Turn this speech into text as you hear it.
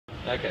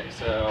Okay,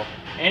 so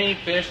any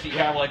fish that you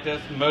have like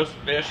this, most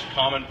fish,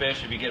 common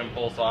fish, if you get them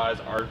full size,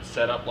 are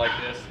set up like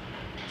this.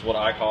 It's what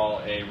I call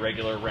a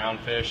regular round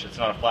fish. It's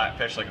not a flat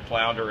fish like a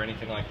flounder or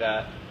anything like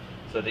that.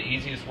 So the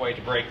easiest way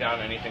to break down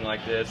anything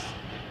like this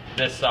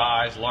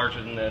size,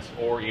 larger than this,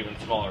 or even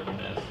smaller than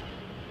this,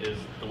 is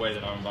the way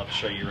that I'm about to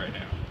show you right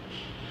now.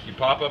 You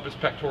pop up his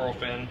pectoral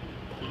fin,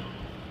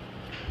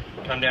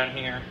 come down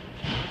here,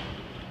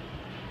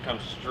 come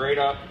straight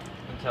up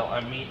until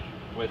I meet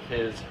with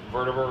his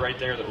vertebra right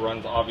there that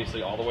runs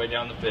obviously all the way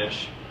down the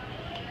fish.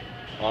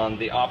 On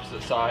the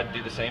opposite side,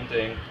 do the same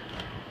thing.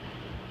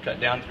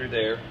 Cut down through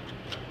there,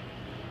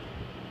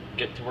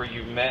 get to where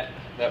you've met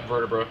that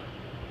vertebra,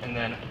 and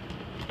then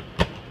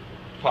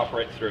pop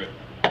right through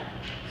it.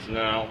 So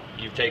now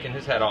you've taken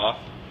his head off,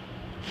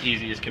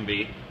 easy as can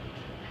be.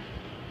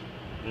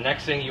 The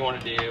next thing you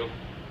want to do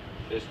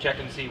is check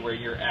and see where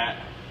you're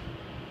at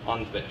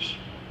on the fish.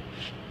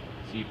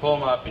 So you pull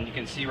him up and you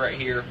can see right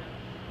here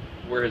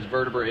where his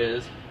vertebra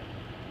is.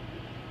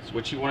 So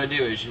what you want to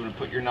do is you want to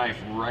put your knife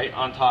right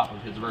on top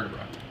of his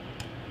vertebra.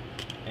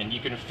 And you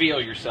can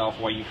feel yourself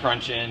while you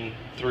crunch in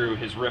through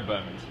his rib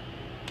bones.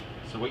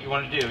 So what you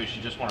want to do is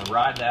you just want to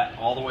ride that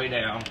all the way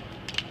down.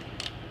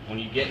 When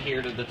you get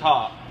here to the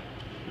top,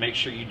 make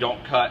sure you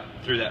don't cut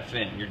through that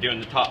fin. You're doing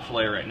the top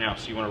fillet right now,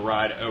 so you want to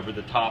ride over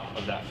the top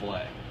of that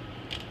fillet.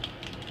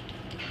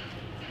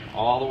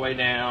 All the way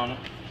down,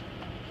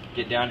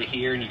 get down to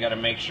here, and you got to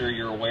make sure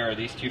you're aware of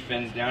these two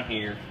fins down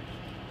here.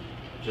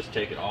 Just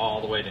take it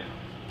all the way down.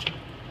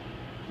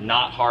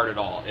 Not hard at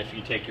all if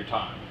you take your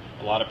time.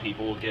 A lot of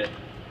people will get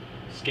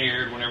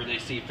scared whenever they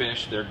see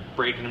fish, they're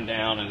breaking them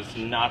down, and it's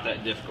not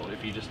that difficult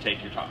if you just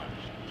take your time.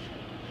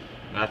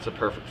 That's a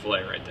perfect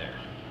fillet right there.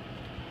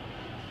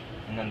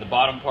 And then the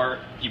bottom part,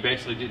 you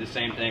basically do the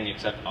same thing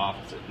except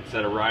opposite.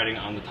 Instead of riding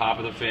on the top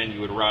of the fin,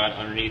 you would ride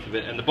underneath of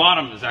it. And the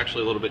bottom is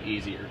actually a little bit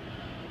easier.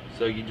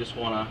 So you just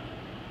want to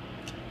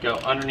go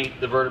underneath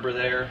the vertebra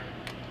there,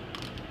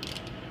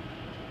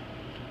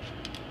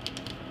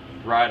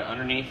 ride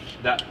underneath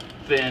that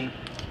fin,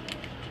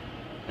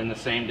 and the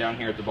same down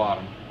here at the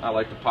bottom. I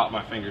like to pop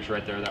my fingers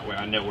right there, that way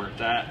I know where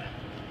it's at.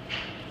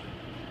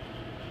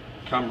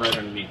 Come right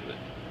underneath of it.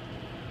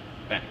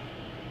 Bam.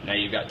 Now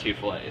you've got two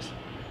fillets.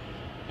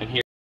 And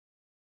here